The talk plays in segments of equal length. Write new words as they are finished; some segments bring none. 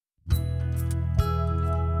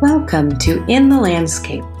Welcome to In the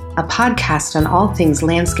Landscape, a podcast on all things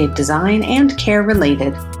landscape design and care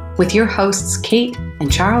related, with your hosts Kate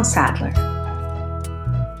and Charles Sadler.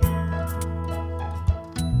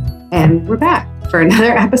 And we're back for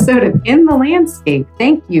another episode of In the Landscape.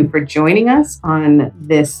 Thank you for joining us on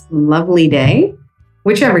this lovely day,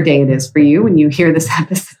 whichever day it is for you when you hear this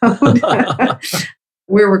episode.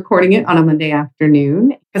 We're recording it on a Monday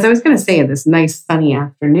afternoon, because I was going to say this nice sunny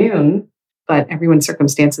afternoon, but everyone's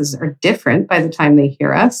circumstances are different by the time they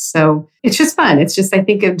hear us. So it's just fun. It's just, I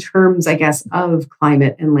think, in terms, I guess, of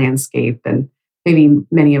climate and landscape, and maybe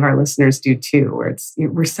many of our listeners do too, where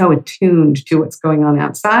we're so attuned to what's going on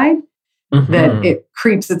outside that it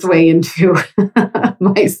creeps its way into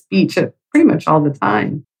my speech pretty much all the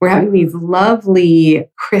time. We're having these lovely,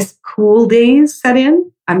 crisp, cool days set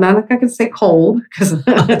in. I'm not going to say cold because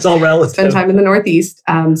it's all relative. Spend time in the Northeast,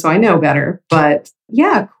 so I know better. But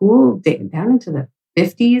yeah, cool day down into the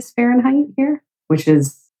 50s Fahrenheit here, which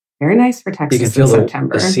is very nice for Texas. You can feel in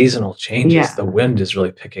September. The seasonal changes. Yeah. The wind is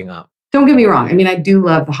really picking up. Don't get me wrong. I mean, I do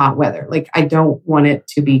love the hot weather. Like, I don't want it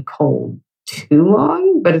to be cold too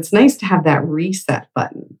long, but it's nice to have that reset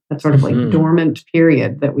button, that sort of like dormant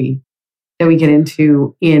period that we get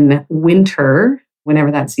into in winter,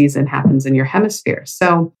 whenever that season happens in your hemisphere.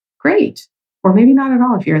 So great. Or maybe not at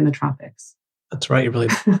all if you're in the tropics. That's right. You really,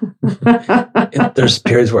 there's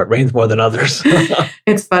periods where it rains more than others.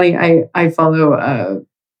 It's funny. I follow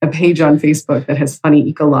a page on Facebook that has funny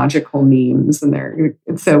ecological memes, and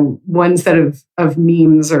so one set of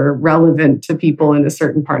memes are relevant to people in a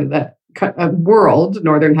certain part of the world,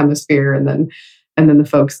 northern hemisphere, and then the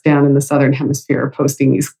folks down in the southern hemisphere are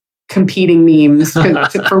posting these competing memes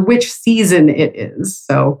for which season it is.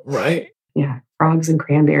 So right, yeah, frogs and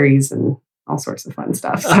cranberries and all sorts of fun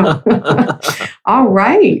stuff. So, all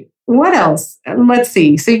right, what else? Let's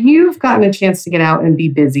see. So you've gotten a chance to get out and be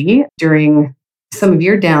busy during some of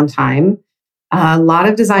your downtime. A lot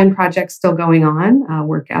of design projects still going on.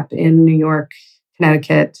 Work up in New York,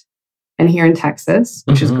 Connecticut, and here in Texas,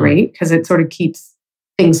 which is great because it sort of keeps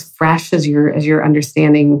things fresh as you're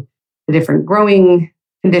understanding the different growing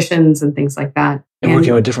conditions and things like that. And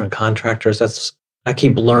working with different contractors. I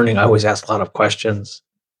keep learning. I always ask a lot of questions.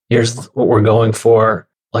 Here's what we're going for.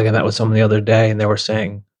 Like, I met with someone the other day and they were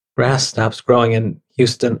saying grass stops growing in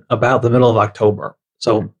Houston about the middle of October.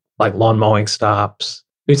 So like lawn mowing stops.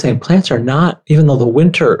 We're saying plants are not, even though the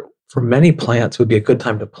winter for many plants would be a good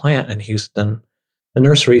time to plant in Houston, the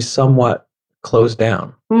nursery somewhat closed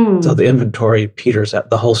down. So the inventory peters at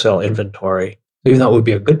the wholesale inventory. Even though it would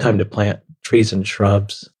be a good time to plant trees and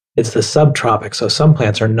shrubs, it's the subtropics. So some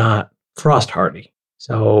plants are not frost hardy.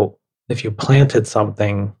 So if you planted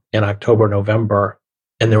something in October, November,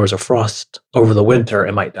 and there was a frost over the winter,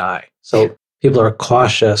 it might die. So people are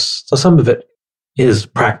cautious. So some of it is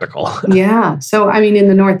practical. Yeah. So, I mean, in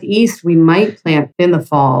the Northeast, we might plant in the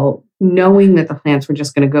fall, knowing that the plants were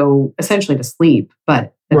just going to go essentially to sleep,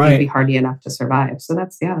 but that they'd be hardy enough to survive. So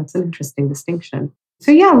that's an interesting distinction.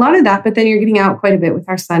 So yeah, a lot of that, but then you're getting out quite a bit with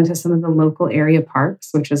our son to some of the local area parks,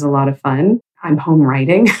 which is a lot of fun. I'm home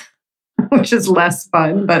riding, which is less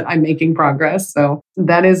fun, but I'm making progress. So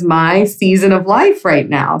that is my season of life right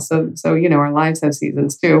now. So our lives have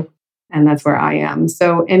seasons too. And that's where I am.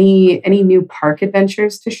 So any new park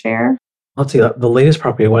adventures to share? Let's see. The latest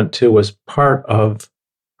property I went to was part of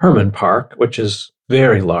Herman Park, which is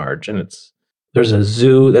very large. And there's a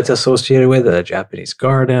zoo that's associated with it, a Japanese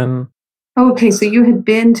garden. Oh, okay. So you had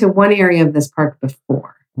been to one area of this park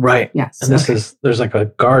before. Right. Yes. And there's like a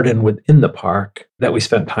garden within the park that we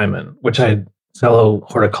spent time in, which fellow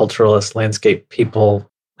horticulturalist landscape people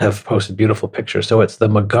have posted beautiful pictures. So it's the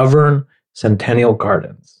McGovern Centennial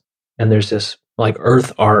Gardens. And there's this like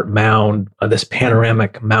earth art mound, this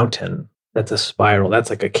panoramic mountain that's a spiral. That's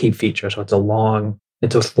like a key feature. So it's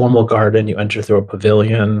a formal garden. You enter through a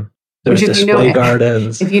pavilion. There's display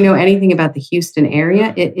gardens. If you know anything about the Houston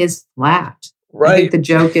area, it is flat. Right. I think the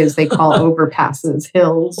joke is they call overpasses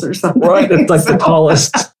hills or something. Right. It's like the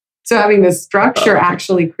tallest. So having this structure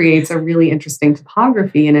actually creates a really interesting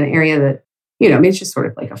topography in an area that, it's just sort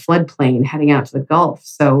of like a floodplain heading out to the Gulf.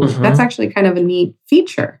 So that's actually kind of a neat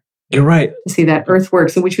feature. You're right. To see that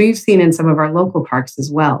earthworks, which we've seen in some of our local parks as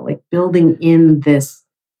well, like building in this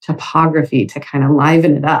topography to kind of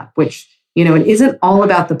liven it up, which, it isn't all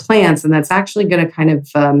about the plants. And that's actually going to kind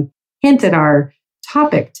of hint at our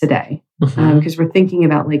topic today, because we're thinking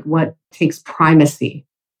about like what takes primacy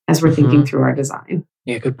as we're thinking through our design.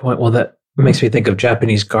 Yeah, good point. Well, that makes me think of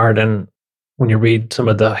Japanese garden. When you read some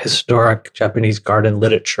of the historic Japanese garden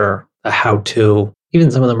literature, the how-to,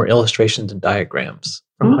 even some of them are illustrations and diagrams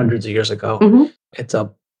from hundreds of years ago. It's a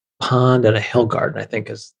pond and a hill garden, I think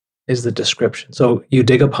is the description. So you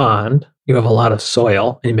dig a pond, you have a lot of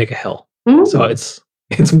soil, and you make a hill. Mm. So it's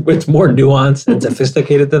more nuanced and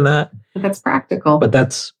sophisticated than that. But that's practical.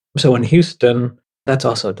 But so in Houston, that's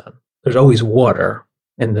also done. There's always water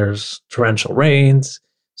and there's torrential rains.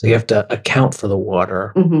 So you have to account for the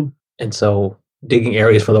water. Mm-hmm. And so digging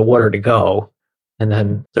areas for the water to go. And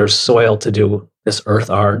then there's soil to do this earth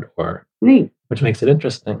art, Neat. Which makes it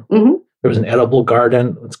interesting. Mm-hmm. There was an edible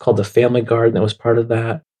garden. It's called the Family Garden that was part of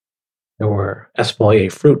that. There were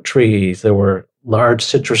espalier fruit trees. There were large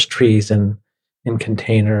citrus trees in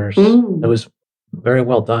containers. It was very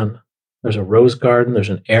well done. There's a rose garden. There's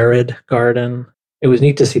an arid garden. It was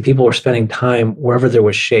neat to see people were spending time wherever there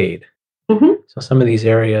was shade. Mm-hmm. So some of these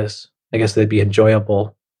areas, I guess they'd be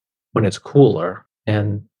enjoyable when it's cooler.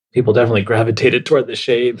 And people definitely gravitated toward the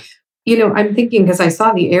shade. I'm thinking, because I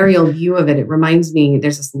saw the aerial view of it, it reminds me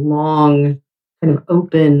there's this long kind of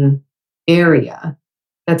open area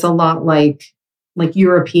that's a lot like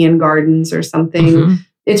European gardens or something. Mm-hmm.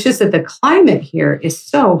 It's just that the climate here is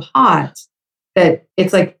so hot that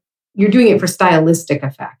it's like you're doing it for stylistic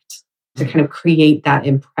effect to kind of create that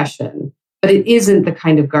impression. But it isn't the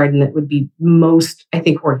kind of garden that would be most, I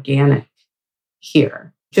think, organic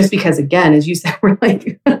here. Just because, again, as you said, we're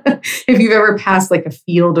like, if you've ever passed like a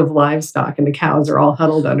field of livestock and the cows are all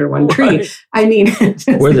huddled under one tree, Right. I mean,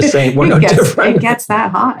 We're the same. We're no different. It gets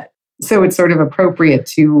that hot. So it's sort of appropriate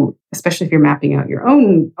to, especially if you're mapping out your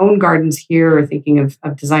own gardens here or thinking of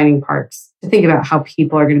designing parks, to think about how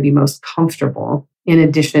people are going to be most comfortable in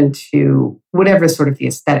addition to whatever sort of the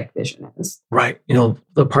aesthetic vision is. Right.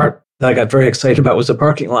 The part that I got very excited about was the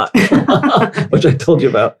parking lot, which I told you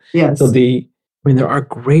about. Yes. So there are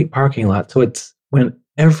great parking lots. So it's when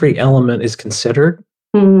every element is considered,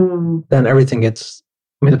 then everything gets,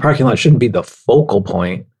 the parking lot shouldn't be the focal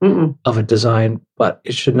point of a design, but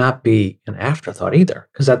it should not be an afterthought either,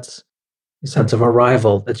 because that's a sense of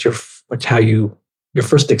arrival. That's your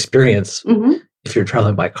first experience. Mm-hmm. If you're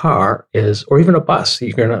traveling by car or even a bus,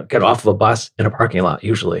 you're going to get off of a bus in a parking lot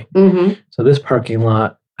usually. Mm-hmm. So this parking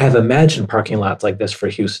lot, I have imagined parking lots like this for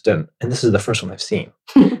Houston, and this is the first one I've seen.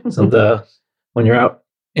 So when you're out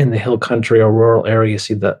in the hill country or rural area, you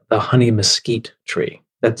see the honey mesquite tree.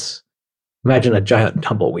 Imagine a giant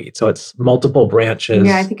tumbleweed. So it's multiple branches.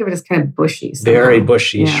 Yeah, I think of it as kind of bushy. Somehow. Very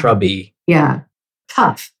bushy, shrubby. Yeah.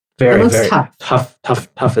 Tough. Very, very tough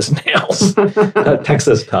as nails.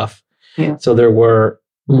 Texas tough. Yeah. So there were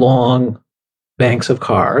long banks of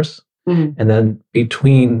cars. Mm-hmm. And then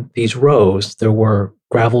between these rows, there were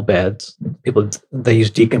gravel beds. They use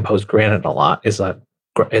decomposed granite a lot as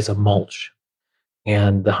a mulch.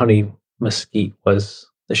 And the honey mesquite was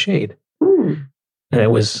the shade. And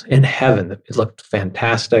it was in heaven. It looked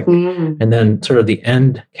fantastic. And then sort of the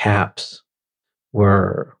end caps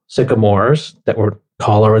were sycamores that were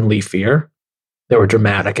taller and leafier. They were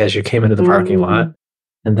dramatic as you came into the parking lot.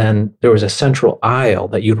 And then there was a central aisle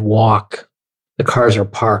that you'd walk. The cars are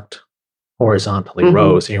parked horizontally,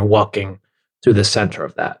 rows, and you're walking through the center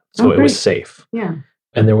of that. So it was safe. Yeah.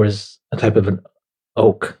 And there was a type of an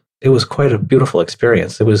oak. It was quite a beautiful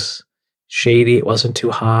experience. It was shady. It wasn't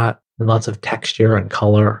too hot. And lots of texture and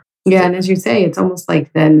color. Yeah, and as you say, it's almost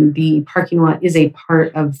like then the parking lot is a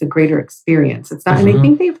part of the greater experience. It's not, and I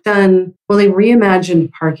think they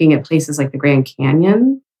reimagined parking at places like the Grand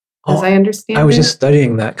Canyon, as I understand I was it. just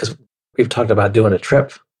studying that because we've talked about doing a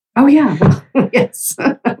trip. Oh, yeah. Well, yes,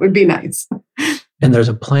 that would be nice. And there's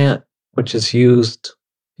a plant which is used,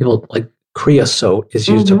 creosote is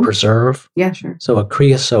used to preserve. Yeah, sure. So a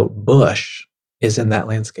creosote bush is in that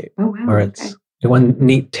landscape. Oh, wow. Or it's one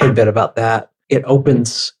neat tidbit about that.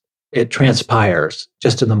 It transpires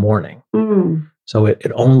just in the morning. So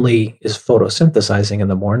it only is photosynthesizing in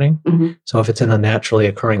the morning. So if it's in a naturally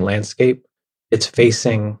occurring landscape, it's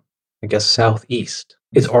facing, I guess, southeast.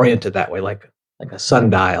 It's oriented that way, like a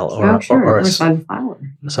sundial or a sunflower.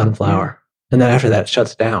 A sunflower. And then after that, it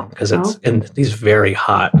shuts down because it's in these very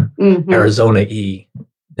hot Arizona-y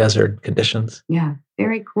desert conditions. Yeah,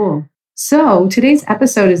 very cool. So today's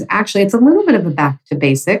episode is it's a little bit of a back to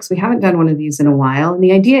basics. We haven't done one of these in a while. And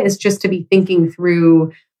the idea is just to be thinking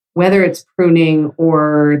through whether it's pruning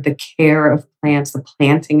or the care of plants, the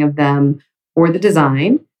planting of them, or the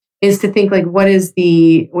design, is to think like, what's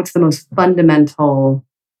the most fundamental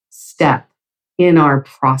step in our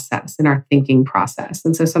process, in our thinking process.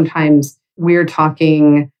 And so sometimes we're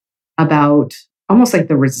talking about almost like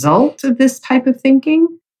the result of this type of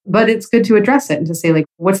thinking. But it's good to address it and to say, like,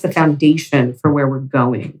 what's the foundation for where we're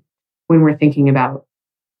going when we're thinking about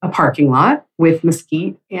a parking lot with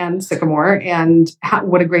mesquite and sycamore and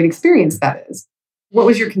what a great experience that is. What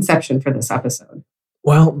was your conception for this episode?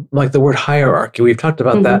 Well, like the word hierarchy, we've talked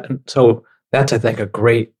about that. And so that's, I think, a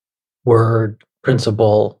great word,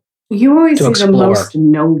 principle You always to say explore. the most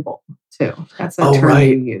noble, too. That's a term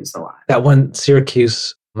you use a lot. That one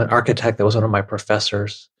Syracuse, an architect that was one of my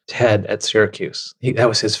professors, Ted at Syracuse, that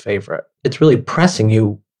was his favorite. It's really pressing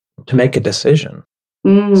you to make a decision.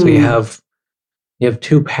 So you have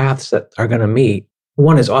two paths that are going to meet.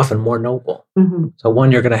 One is often more noble. So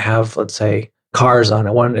one you're going to have, let's say, cars on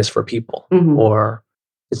it. One is for people, or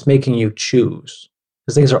it's making you choose.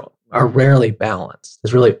 Because things are rarely balanced.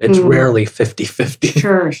 It's rarely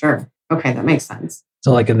 50-50. Sure. Okay, that makes sense.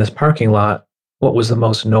 So like in this parking lot, what was the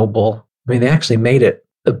most noble? I mean, they actually made it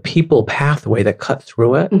the people pathway that cut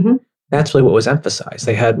through it. That's really what was emphasized.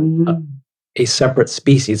 They had a separate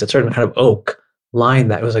species, a certain kind of oak line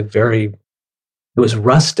that was like it was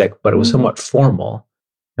rustic, but it was somewhat formal.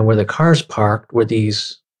 And where the cars parked were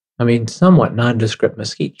these, somewhat nondescript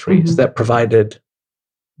mesquite trees that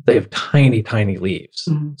they have tiny, tiny leaves.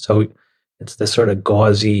 So it's this sort of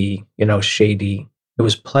gauzy, shady. It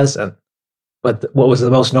was pleasant. But what was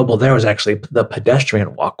the most noble there was actually the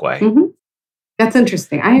pedestrian walkway. That's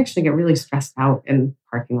interesting. I actually get really stressed out in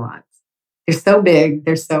parking lots. They're so big.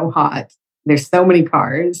 They're so hot. There's so many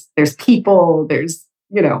cars. There's people. There's,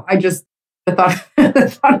 the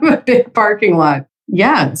thought of a big parking lot,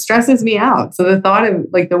 it stresses me out. So the thought of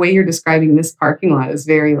like the way you're describing this parking lot is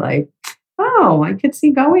very like, oh, I could see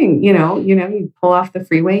going, you pull off the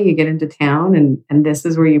freeway, you get into town and this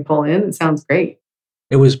is where you pull in. It sounds great.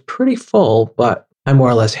 It was pretty full, but I more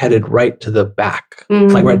or less headed right to the back,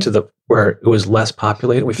 like right to where it was less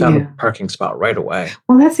populated. We found a parking spot right away.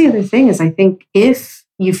 Well, that's the other thing is I think if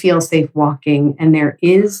you feel safe walking and there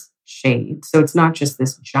is shade, so it's not just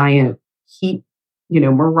this giant heat,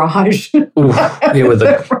 mirage. With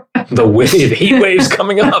the heat waves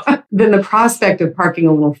coming up. Then the prospect of parking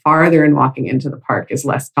a little farther and walking into the park is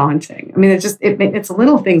less daunting. It's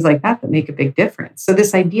little things like that make a big difference. So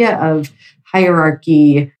this idea of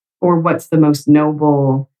hierarchy or what's the most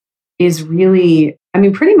noble is really,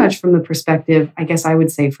 pretty much from the perspective, I guess I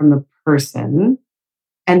would say from the person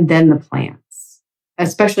and then the plants,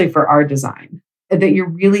 especially for our design, that you're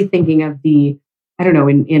really thinking of the, I don't know,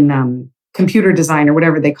 in computer design or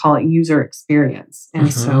whatever they call it, user experience.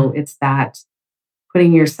 And so it's that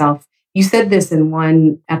putting yourself, you said this in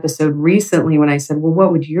one episode recently when I said, well,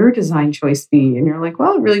 what would your design choice be? And you're like,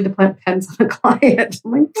 well, it really depends on the client.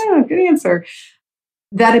 I'm like, yeah, good answer.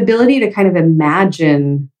 That ability to kind of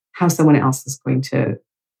imagine how someone else is going to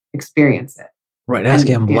experience it. Right.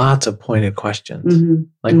 Asking them lots of pointed questions.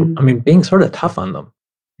 Being sort of tough on them,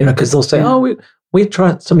 because they'll say, oh, we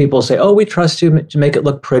trust, some people say, oh, we trust you to make it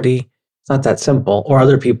look pretty. It's not that simple. Or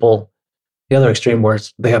other people, the other extreme where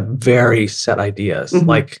they have very set ideas.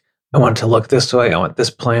 Like, I want it to look this way. I want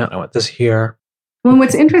this plant. I want this here. Well,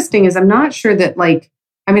 what's interesting is I'm not sure that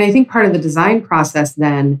I think part of the design process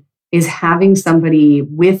then is having somebody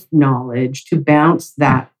with knowledge to bounce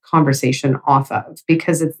that conversation off of,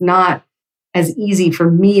 because it's not as easy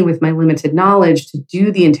for me with my limited knowledge to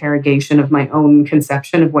do the interrogation of my own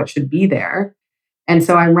conception of what should be there. And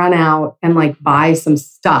so I run out and buy some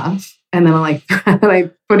stuff and then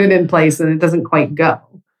I put it in place and it doesn't quite go.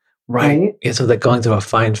 Right. Yeah, so that going through a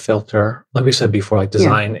fine filter, like we said before,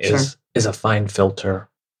 design is a fine filter,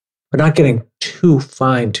 but not getting too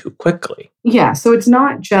fine too quickly. Yeah. So it's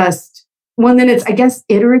not just, then it's, I guess,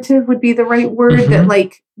 iterative would be the right word.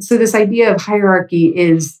 That so this idea of hierarchy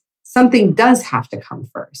is something does have to come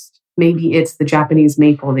first. Maybe it's the Japanese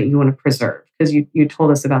maple that you want to preserve, because you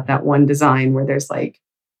told us about that one design where there's the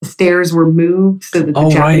stairs were moved so that the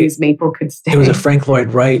Japanese maple could stay. It was a Frank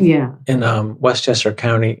Lloyd Wright in Westchester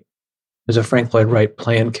County. There's a Frank Lloyd Wright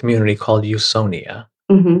planned community called Usonia.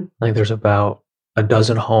 I think there's about a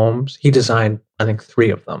dozen homes. He designed, I think, 3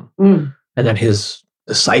 of them. And then his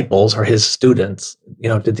disciples or his students,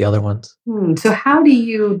 did the other ones. So how do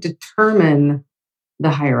you determine the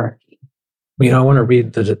hierarchy? I want to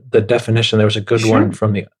read the definition. There was a good one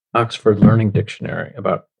from the Oxford Learning Dictionary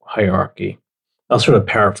about hierarchy. I'll sort of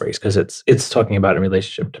paraphrase because it's talking about in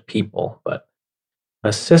relationship to people, but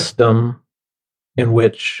a system in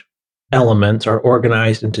which elements are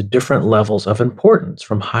organized into different levels of importance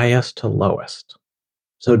from highest to lowest.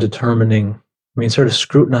 So determining, sort of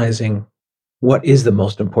scrutinizing what is the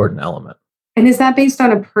most important element. And is that based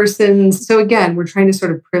on a person's, so again, we're trying to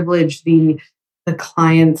sort of privilege the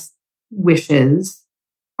client's wishes.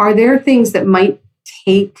 Are there things that might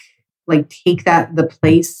take the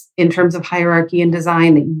place in terms of hierarchy and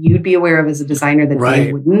design that you'd be aware of as a designer that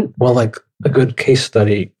they wouldn't? Well, a good case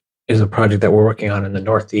study is a project that we're working on in the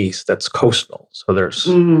Northeast that's coastal. So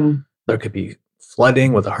there could be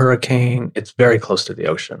flooding with a hurricane, it's very close to the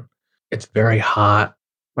ocean. It's very hot,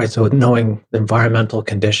 right? So knowing the environmental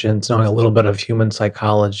conditions, knowing a little bit of human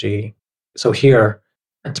psychology. So here,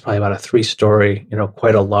 it's probably about a 3-story,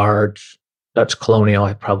 quite a large Dutch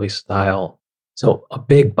colonial, probably style. So a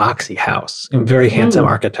big boxy house and very handsome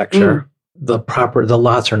architecture. The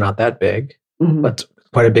lots are not that big, but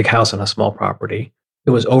quite a big house on a small property. It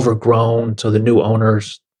was overgrown. So the new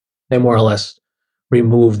owners, they more or less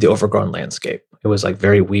removed the overgrown landscape. It was like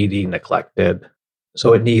very weedy, neglected.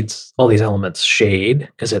 So it needs all these elements, shade,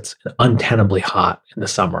 because it's untenably hot in the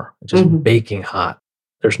summer, just baking hot.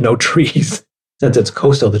 There's no trees. Since it's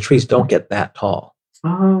coastal, the trees don't get that tall.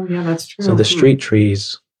 Oh, yeah, that's true. So the street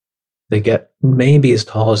trees, they get maybe as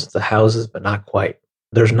tall as the houses, but not quite.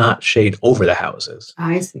 There's not shade over the houses.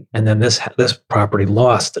 I see. And then this property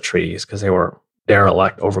lost the trees because they were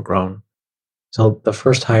derelict, overgrown. So the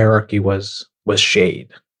first hierarchy was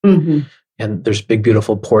shade. And there's big,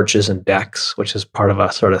 beautiful porches and decks, which is part of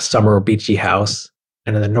a sort of summer beachy house.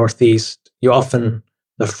 And in the Northeast,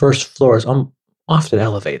 the first floor is often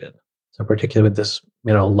elevated. So particularly with this,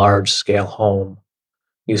 large scale home,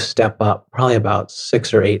 you step up probably about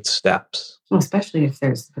 6 or 8 steps. Well, especially if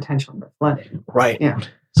there's potential for flooding. Right. Yeah.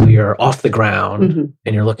 So you're off the ground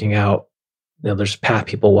and you're looking out. There's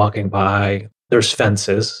people walking by. There's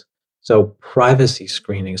fences. So privacy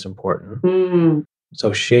screening is important.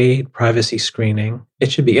 So shade, privacy screening,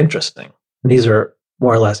 it should be interesting. And these are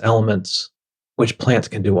more or less elements which plants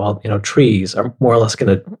can do. All trees are more or less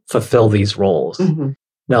going to fulfill these roles.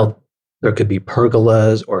 Now, there could be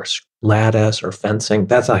pergolas or lattice or fencing.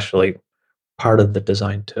 That's actually part of the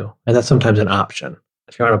design too. And that's sometimes an option.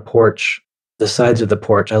 If you're on a porch, the sides of the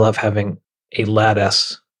porch, I love having a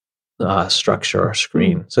lattice structure or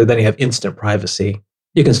screen. So then you have instant privacy.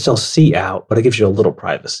 You can still see out, but it gives you a little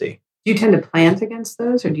privacy. Do you tend to plant against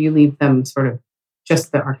those, or do you leave them sort of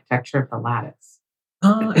just the architecture of the lattice?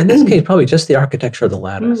 In this case, probably just the architecture of the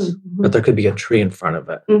lattice, but there could be a tree in front of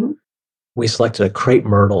it. We selected a crepe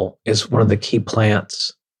myrtle as one of the key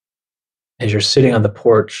plants. As you're sitting on the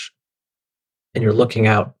porch and you're looking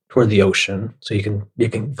out toward the ocean, so you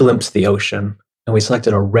can glimpse the ocean. And we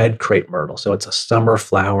selected a red crepe myrtle, so it's a summer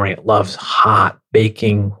flowering. It loves hot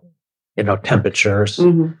baking, temperatures,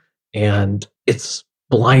 and it's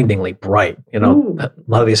blindingly bright. A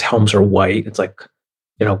lot of these homes are white. It's like,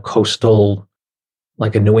 coastal,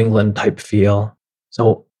 like a New England type feel.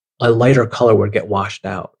 So a lighter color would get washed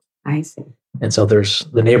out. I see. And so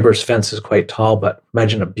the neighbor's fence is quite tall, but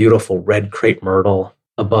imagine a beautiful red crepe myrtle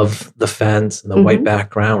above the fence and the white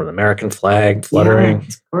background with an American flag fluttering. Yeah,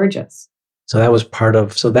 it's gorgeous. So that was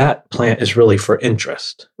so that plant is really for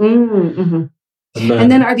interest. And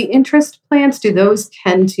then are the interest plants, do those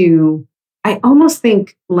tend to, I almost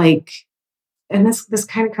think and this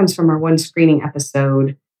kind of comes from our one screening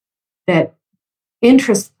episode, that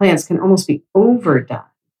interest plants can almost be overdone.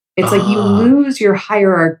 It's like you lose your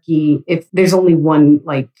hierarchy if there's only one,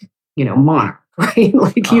 monarch, right?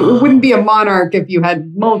 It wouldn't be a monarch if you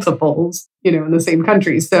had multiples, in the same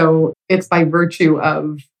country. So it's by virtue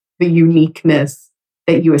of the uniqueness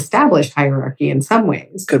that you establish hierarchy in some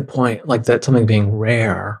ways. Good point. Like that, something being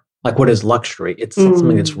rare. Like what is luxury? It's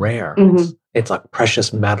something that's rare. It's like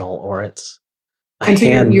precious metal, or it's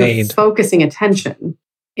handmade. You're focusing attention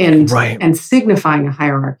and signifying a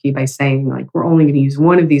hierarchy by saying, we're only going to use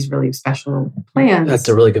one of these really special plants. That's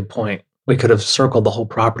a really good point. We could have circled the whole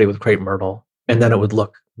property with crepe myrtle, and then it would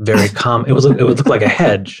look very calm. It would look like a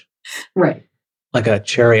hedge, right? Like a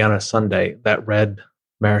cherry on a sundae. That red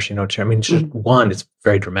maraschino cherry. I mean, just one. It's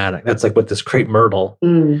very dramatic. That's like with this crepe myrtle,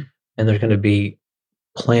 and there's going to be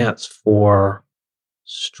plants for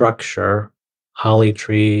structure. Holly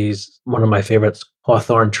trees. One of my favorites,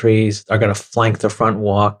 hawthorn trees, are going to flank the front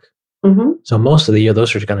walk. So most of the year,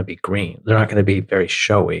 those are going to be green. They're not going to be very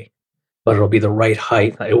showy, but it'll be the right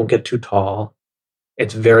height. It won't get too tall.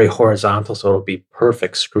 It's very horizontal, so it'll be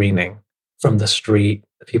perfect screening from the street.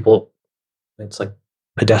 It's like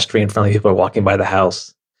pedestrian friendly. People are walking by the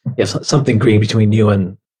house. You have something green between you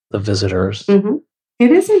and the visitors.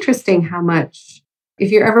 It is interesting how much, if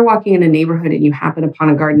you're ever walking in a neighborhood and you happen upon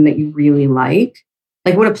a garden that you really like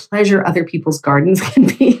what a pleasure other people's gardens can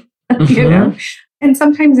be, And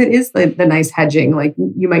sometimes it is the nice hedging.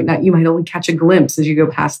 You might only catch a glimpse as you go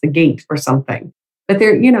past the gate or something. But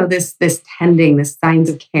there, this tending, this signs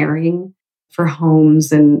of caring for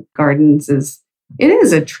homes and gardens is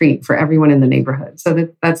a treat for everyone in the neighborhood. So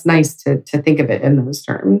that's nice to think of it in those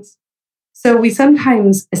terms. So we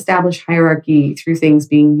sometimes establish hierarchy through things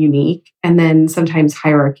being unique, and then sometimes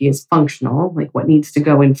hierarchy is functional, like what needs to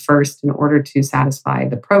go in first in order to satisfy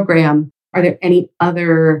the program. Are there any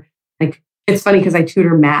other It's funny because I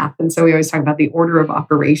tutor math. And so we always talk about the order of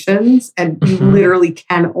operations. And you literally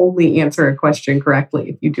can only answer a question correctly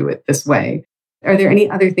if you do it this way. Are there any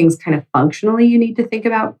other things kind of functionally you need to think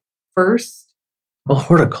about first? Well,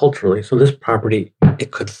 horticulturally, so this property,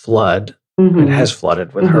 it could flood. It has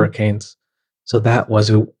flooded with hurricanes. So that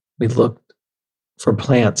was, we looked for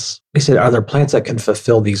plants. We said, are there plants that can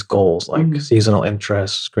fulfill these goals, like seasonal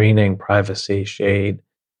interest, screening, privacy, shade,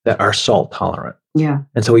 that are salt tolerant? Yeah.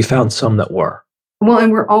 And so we found some that were. Well,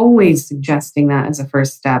 and we're always suggesting that as a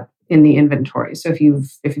first step in the inventory. So if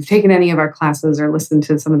you've taken any of our classes or listened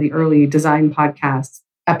to some of the early design podcast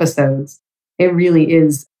episodes, it really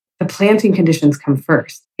is the planting conditions come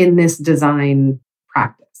first in this design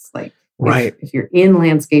practice. Like, right. If you're in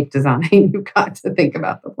landscape design, you've got to think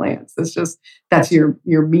about the plants. It's just, that's your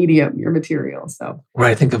medium, your material. So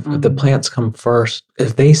right. I think if the plants come first,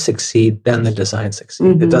 if they succeed, then the design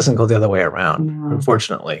succeeds. It doesn't go the other way around,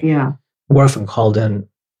 unfortunately. Yeah. We're often called in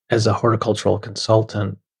as a horticultural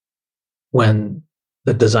consultant when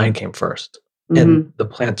the design came first. And the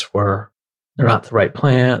plants they're not the right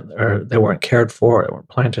plant, or they weren't cared for, they weren't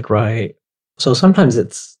planted right. So sometimes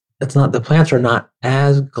it's not, the plants are not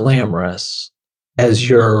as glamorous as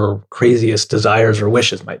your craziest desires or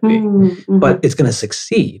wishes might be, but it's going to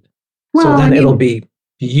succeed. Well, so then it'll be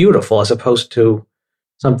beautiful as opposed to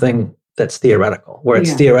something that's theoretical, where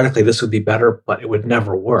it's theoretically this would be better, but it would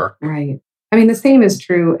never work. Right. I mean, the same is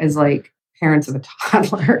true as like parents of a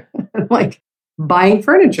toddler, like buying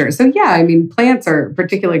furniture. So yeah, I mean, plants are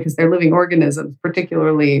particularly because they're living organisms,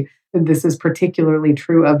 this is particularly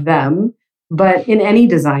true of them. But in any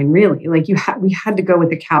design, really, like we had to go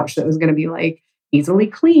with a couch that was going to be like easily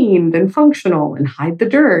cleaned and functional and hide the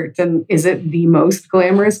dirt. And is it the most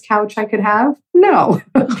glamorous couch I could have? No.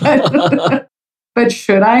 But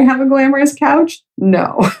should I have a glamorous couch?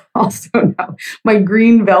 No. Also, no. My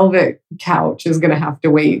green velvet couch is going to have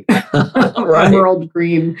to wait. Right. Emerald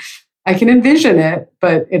green. I can envision it,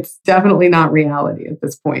 but it's definitely not reality at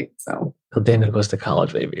this point. So Dana goes to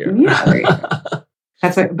college, maybe. Yeah, there you go.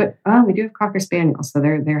 That's right. But we do have Cocker Spaniels, so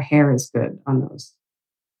their hair is good on those.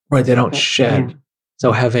 Right, they don't shed.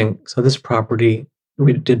 Yeah. So this property,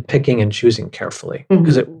 we did picking and choosing carefully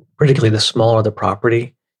because particularly the smaller the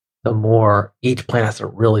property, the more each plant has to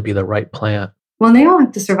really be the right plant. Well, and they all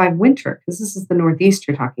have to survive winter because this is the Northeast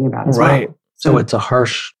you're talking about as right. well. So it's a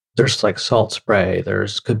harsh, there's like salt spray,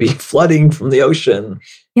 could be flooding from the ocean.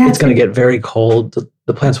 Yeah, it's going to get very cold.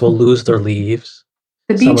 The plants will lose their leaves.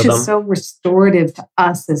 The beach is so restorative to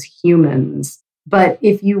us as humans. But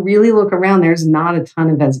if you really look around, there's not a ton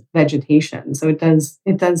of vegetation. So it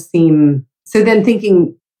does seem, so then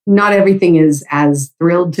thinking not everything is as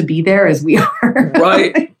thrilled to be there as we are.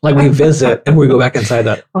 Right. Like we visit and we go back inside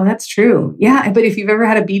that. Oh, that's true. Yeah. But if you've ever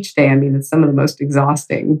had a beach day, I mean, it's some of the most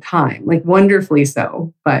exhausting time, like wonderfully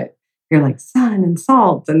so. But you're like sun and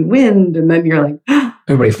salt and wind. And then you're like,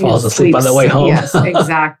 everybody falls asleep on the way home. Yes,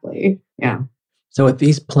 exactly. Yeah. So with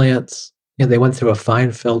these plants, they went through a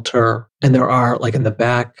fine filter, and there are, like in the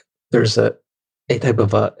back, there's a type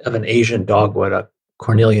of an Asian dogwood, a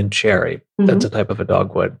cornelian cherry. That's a type of a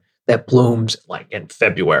dogwood that blooms like in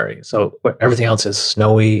February. So everything else is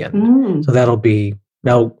snowy, and so that'll be,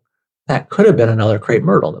 now that could have been another crepe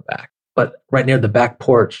myrtle in the back, but right near the back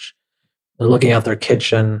porch, they're looking out their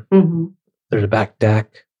kitchen. There's a back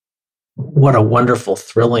deck. What a wonderful,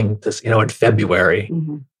 thrilling, in February.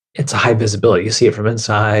 It's a high visibility. You see it from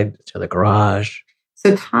inside to the garage.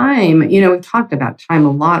 So time, we've talked about time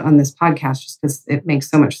a lot on this podcast just because it makes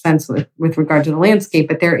so much sense with regard to the landscape.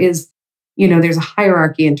 But there is, there's a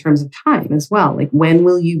hierarchy in terms of time as well. Like, when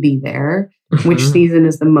will you be there? Which season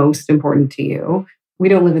is the most important to you? We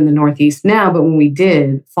don't live in the Northeast now, but when we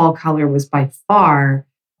did, fall color was by far,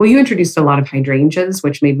 well, you introduced a lot of hydrangeas,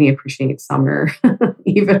 which made me appreciate summer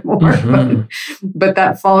even more. But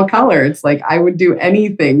that fall color, it's like I would do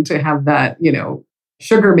anything to have that,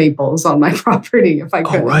 sugar maples on my property if I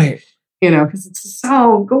could. Oh, right. Because it's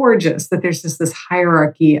so gorgeous that there's just this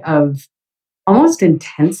hierarchy of almost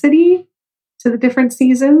intensity to the different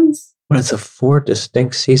seasons. When it's 4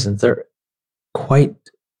 distinct seasons, there's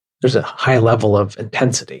a high level of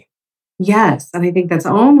intensity. Yes. And I think that's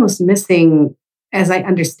almost missing as I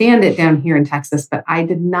understand it down here in Texas, but I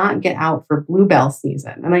did not get out for bluebell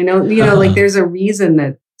season. And I know, like there's a reason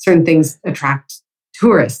that certain things attract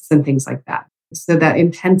tourists and things like that. So that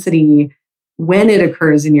intensity, when it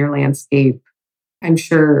occurs in your landscape, I'm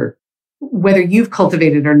sure whether you've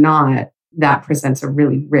cultivated or not, that presents a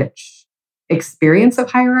really rich experience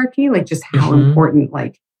of hierarchy, like just how important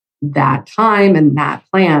like that time and that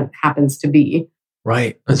plant happens to be.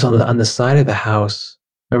 Right. And so on the side of the house,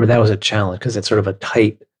 remember that was a challenge because it's sort of a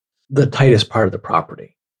tight the tightest part of the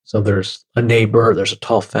property. So there's a neighbor, there's a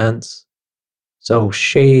tall fence. So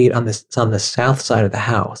shade it's on the south side of the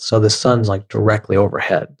house. So the sun's like directly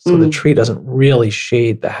overhead. So the tree doesn't really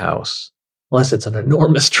shade the house unless it's an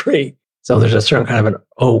enormous tree. So there's a certain kind of an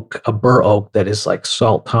oak, a bur oak that is like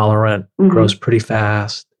salt tolerant, grows pretty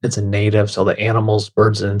fast. It's a native. So the animals,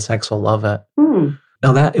 birds and insects will love it.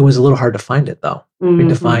 Now it was a little hard to find it though.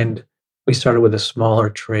 We started with a smaller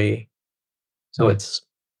tree. So it's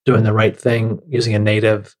doing the right thing, using a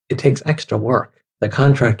native. It takes extra work. The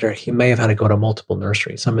contractor, he may have had to go to multiple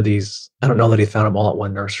nurseries. Some of these, I don't know that he found them all at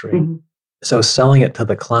one nursery. So selling it to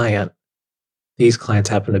the client, these clients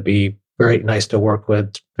happen to be very nice to work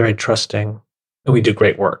with, very trusting, and we do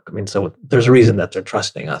great work. I mean, so there's a reason that they're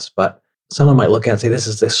trusting us, but someone might look at it and say, this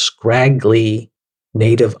is this scraggly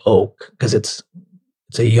native oak, because it's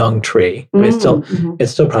a young tree. I mean,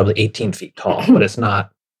 it's still probably 18 feet tall, but it's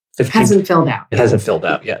not 15. Hasn't filled out. It hasn't filled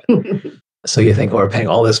out yet. So you think, we're paying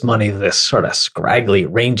all this money for this sort of scraggly,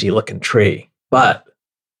 rangy looking tree. But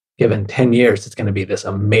given 10 years, it's going to be this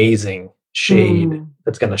amazing shade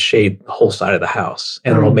that's going to shade the whole side of the house.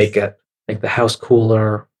 And it'll make the house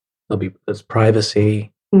cooler. There's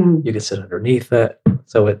privacy. You can sit underneath it.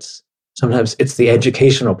 So sometimes it's the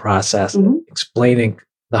educational process, explaining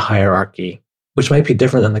the hierarchy, which might be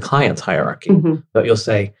different than the client's hierarchy. But you'll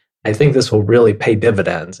say, I think this will really pay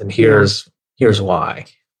dividends. And here's why.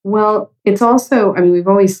 Well, it's also, I mean, we've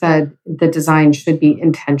always said the design should be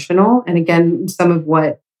intentional. And again, some of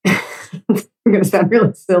what, I'm going to sound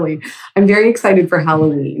really silly. I'm very excited for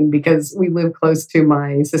Halloween because we live close to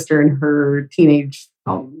my sister and her teenage,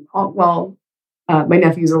 my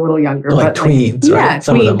nephew's a little younger. Like tweens, right?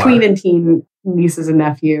 Yeah, tween and teen nieces and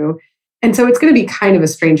nephew. And so it's going to be kind of a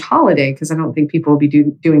strange holiday because I don't think people will be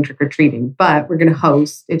doing trick-or-treating, but we're going to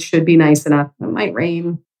host. It should be nice enough. It might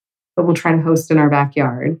rain, but we'll try to host in our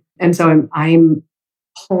backyard. And so I'm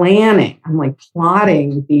plotting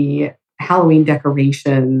the Halloween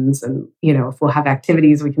decorations and, if we'll have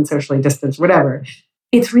activities, we can socially distance, whatever.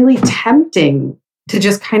 It's really tempting to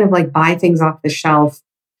just kind of like buy things off the shelf,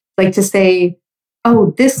 like to say,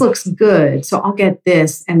 oh, this looks good, so I'll get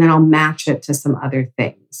this, and then I'll match it to some other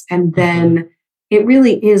things. And then it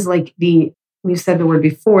really is like we've said the word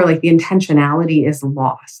before, like the intentionality is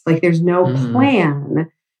lost. Like there's no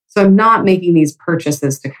plan. So I'm not making these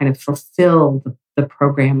purchases to kind of fulfill the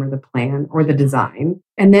program or the plan or the design.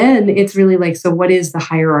 And then it's really like, so what is the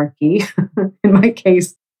hierarchy? In my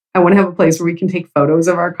case, I want to have a place where we can take photos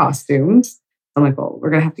of our costumes. I'm like, well,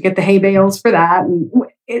 we're going to have to get the hay bales for that. And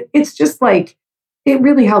it's just like, it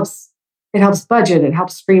really helps. It helps budget. It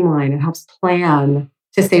helps streamline. It helps plan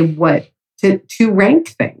to say to rank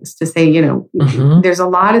things, to say, there's a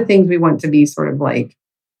lot of things we want to be sort of like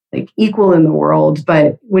equal in the world.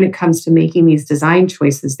 But when it comes to making these design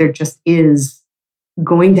choices, there just is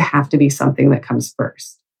going to have to be something that comes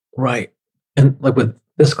first. Right. And like with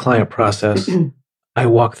this client process, I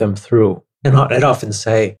walk them through, and I'd often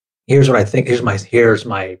say, here's what I think, here's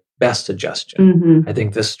my best suggestion. I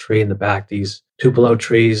think this tree in the back, these tupelo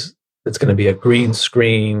trees, it's going to be a green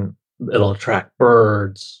screen. It'll attract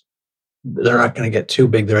birds. They're not going to get too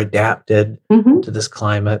big. They're adapted to this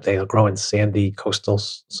climate. They'll grow in sandy coastal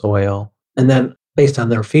soil. And then based on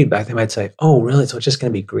their feedback, they might say, oh, really? So it's just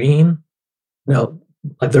going to be green?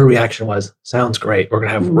 Like their reaction was, sounds great. We're going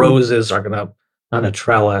to have roses on a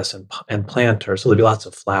trellis and planters. So there'll be lots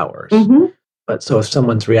of flowers. But so if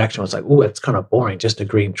someone's reaction was like, oh, it's kind of boring, just a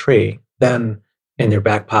green tree, then in your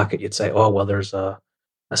back pocket, you'd say, oh, well, there's a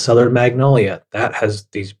southern magnolia that has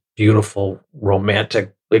these beautiful,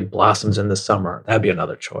 romantic, big blossoms in the summer. That'd be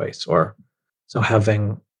another choice. Or so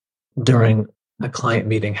during a client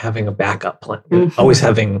meeting, having a backup plan, always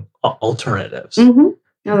having alternatives.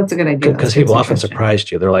 No, that's a good idea. Because people often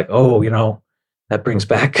surprised you. They're like, oh, that brings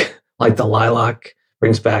back, like the lilac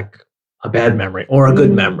brings back a bad memory or a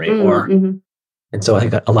good memory. And so I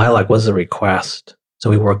think a lilac was a request. So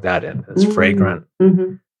we worked that in. It's fragrant.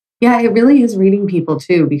 Yeah, it really is reading people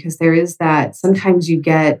too, because there is that sometimes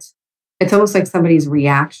it's almost like somebody's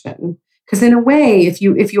reaction. Because in a way, if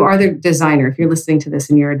you are the designer, if you're listening to this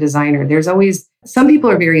and you're a designer, there's always, some people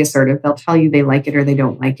are very assertive. They'll tell you they like it or they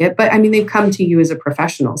don't like it. But I mean, they've come to you as a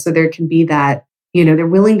professional. So there can be that, they're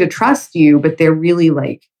willing to trust you, but they really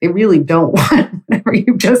don't want whatever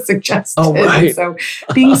you've just suggested. Oh, right. And so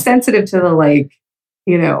being sensitive to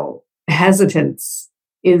the hesitance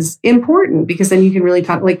is important, because then you can really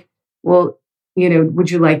talk well, would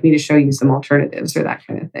you like me to show you some alternatives or that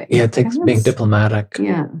kind of thing? Yeah, it takes being diplomatic.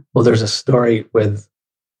 Yeah. Well, there's a story with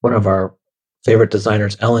one of our favorite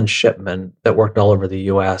designers, Ellen Shipman, that worked all over the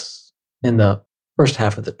U.S. in the first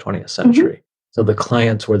half of the 20th century. So the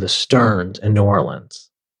clients were the Stearns in New Orleans.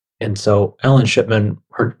 And so Ellen Shipman,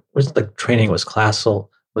 training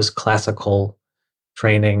was classical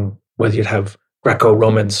training, whether you'd have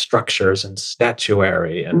Greco-Roman structures and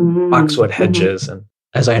statuary and boxwood hedges. And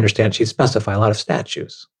as I understand, she specified a lot of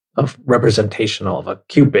statues of representational of a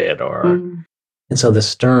Cupid and so the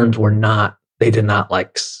Stearns they did not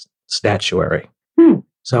like statuary.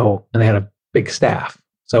 So, and they had a big staff.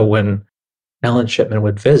 So when Ellen Shipman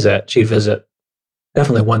would visit, she'd visit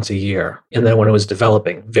definitely once a year. And then when it was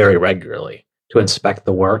developing, very regularly to inspect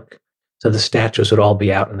the work. So the statues would all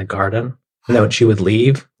be out in the garden. And then when she would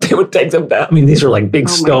leave, they would take them down. I mean, these are like big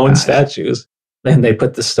stone statues. And they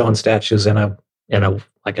put the stone statues in a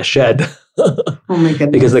shed. Oh my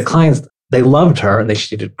goodness. Because the clients, they loved her and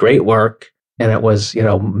she did great work. And it was,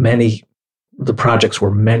 the projects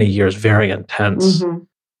were many years, very intense,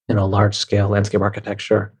 large scale landscape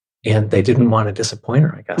architecture. And they didn't want to disappoint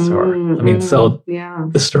her, I guess.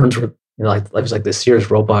 The Stearns were, it was like the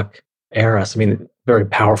Sears Roebuck heiress. I mean, very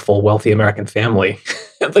powerful, wealthy American family.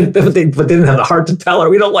 but they didn't have the heart to tell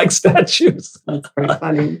her, we don't like statues. That's pretty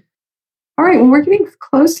funny. All right, well, we're getting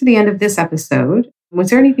close to the end of this episode.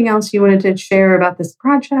 Was there anything else you wanted to share about this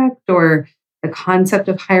project or the concept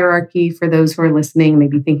of hierarchy for those who are listening,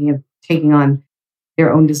 maybe thinking of taking on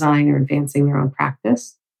their own design or advancing their own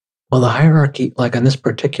practice? Well, the hierarchy, like on this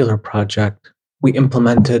particular project, we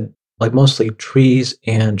implemented like mostly trees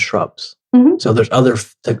and shrubs. So there's other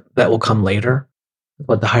that will come later,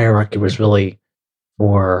 but the hierarchy was really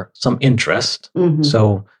for some interest.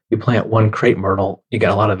 So you plant one crepe myrtle, you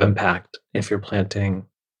get a lot of impact. If you're planting,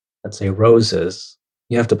 let's say, roses,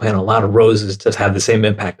 you have to plant a lot of roses to have the same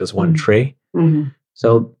impact as one tree.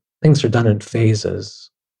 So things are done in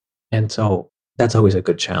phases. And so that's always a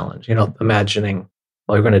good challenge. Imagining,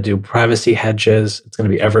 well, you're going to do privacy hedges. It's going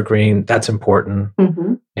to be evergreen. That's important.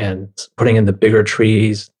 And putting in the bigger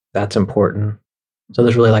trees, that's important. So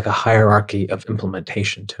there's really like a hierarchy of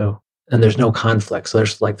implementation too. And there's no conflict. So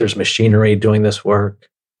there's machinery doing this work.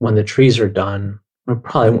 When the trees are done, we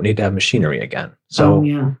probably won't need to have machinery again.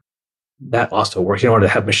 So that also works. You don't want to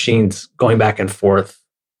have machines going back and forth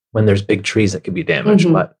when there's big trees that could be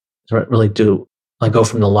damaged. But really do go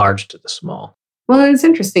from the large to the small. Well, it's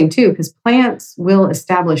interesting too, because plants will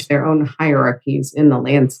establish their own hierarchies in the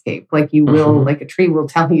landscape. Like you will, like a tree will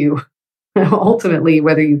tell you ultimately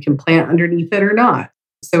whether you can plant underneath it or not.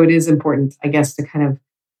 So it is important, I guess, to kind of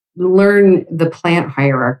learn the plant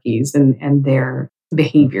hierarchies and their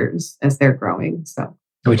behaviors as they're growing. So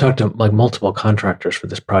we talked to multiple contractors for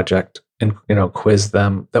this project and, quiz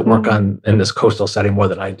them that work in this coastal setting more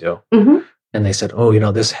than I do. And they said,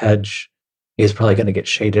 this hedge is probably going to get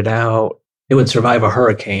shaded out. It would survive a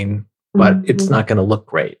hurricane, but it's not going to look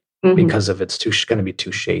great because it's going to be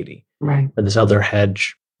too shady. Right. Or this other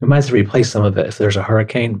hedge, we might have to replace some of it if there's a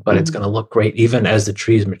hurricane, but it's going to look great. Even as the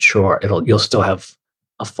trees mature, you'll still have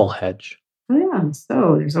a full hedge. Yeah.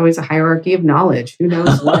 So there's always a hierarchy of knowledge. Who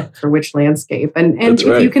knows what for which landscape? And if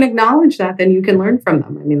right. you can acknowledge that, then you can learn from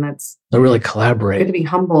them. I mean, they'll really collaborate. Good to be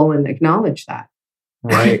humble and acknowledge that.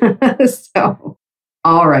 Right. So,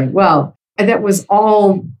 all right. Well, that was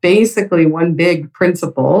all basically one big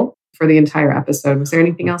principle for the entire episode. Was there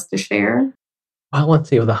anything else to share? Well, let's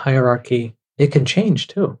see. With the hierarchy, it can change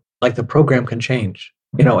too. Like the program can change,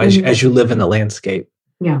 as you live in the landscape.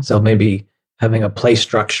 Yeah. So maybe having a play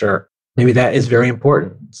structure, maybe that is very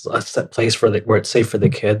important. It's a set place where it's safe for the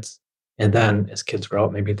kids. And then as kids grow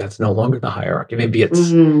up, maybe that's no longer the hierarchy. Maybe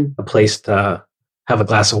it's a place to have a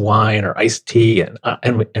glass of wine or iced tea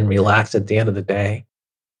and relax at the end of the day.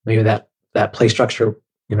 Maybe that play structure,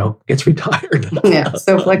 gets retired. Yeah.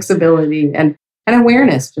 So flexibility and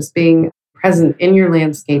awareness, just being present in your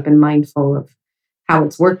landscape and mindful of how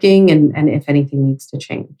it's working and if anything needs to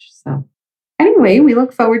change. So anyway, we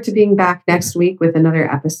look forward to being back next week with another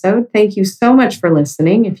episode. Thank you so much for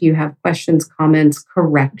listening. If you have questions, comments,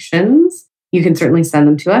 corrections, you can certainly send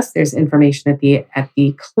them to us. There's information at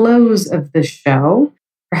the close of the show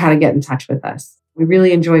for how to get in touch with us. We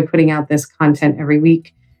really enjoy putting out this content every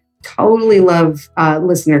week. Totally love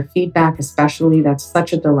listener feedback, especially. That's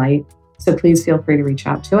such a delight. So please feel free to reach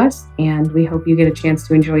out to us. And we hope you get a chance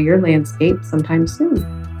to enjoy your landscape sometime soon.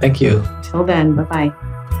 Thank you. Till then, bye-bye.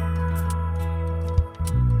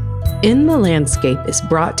 In the Landscape is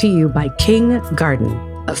brought to you by King Garden,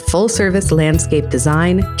 a full-service landscape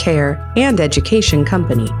design, care, and education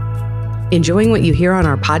company. Enjoying what you hear on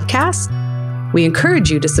our podcast? We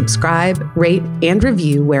encourage you to subscribe, rate, and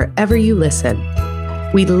review wherever you listen.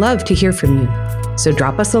 We'd love to hear from you. So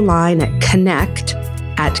drop us a line at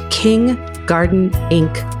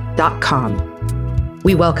connect@kinggardeninc.com.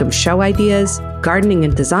 We welcome show ideas, gardening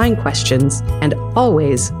and design questions, and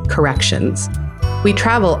always corrections. We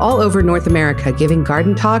travel all over North America giving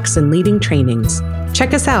garden talks and leading trainings.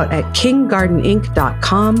 Check us out at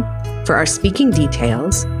kinggardeninc.com for our speaking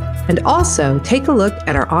details, and also take a look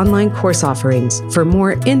at our online course offerings for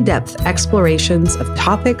more in-depth explorations of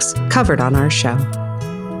topics covered on our show.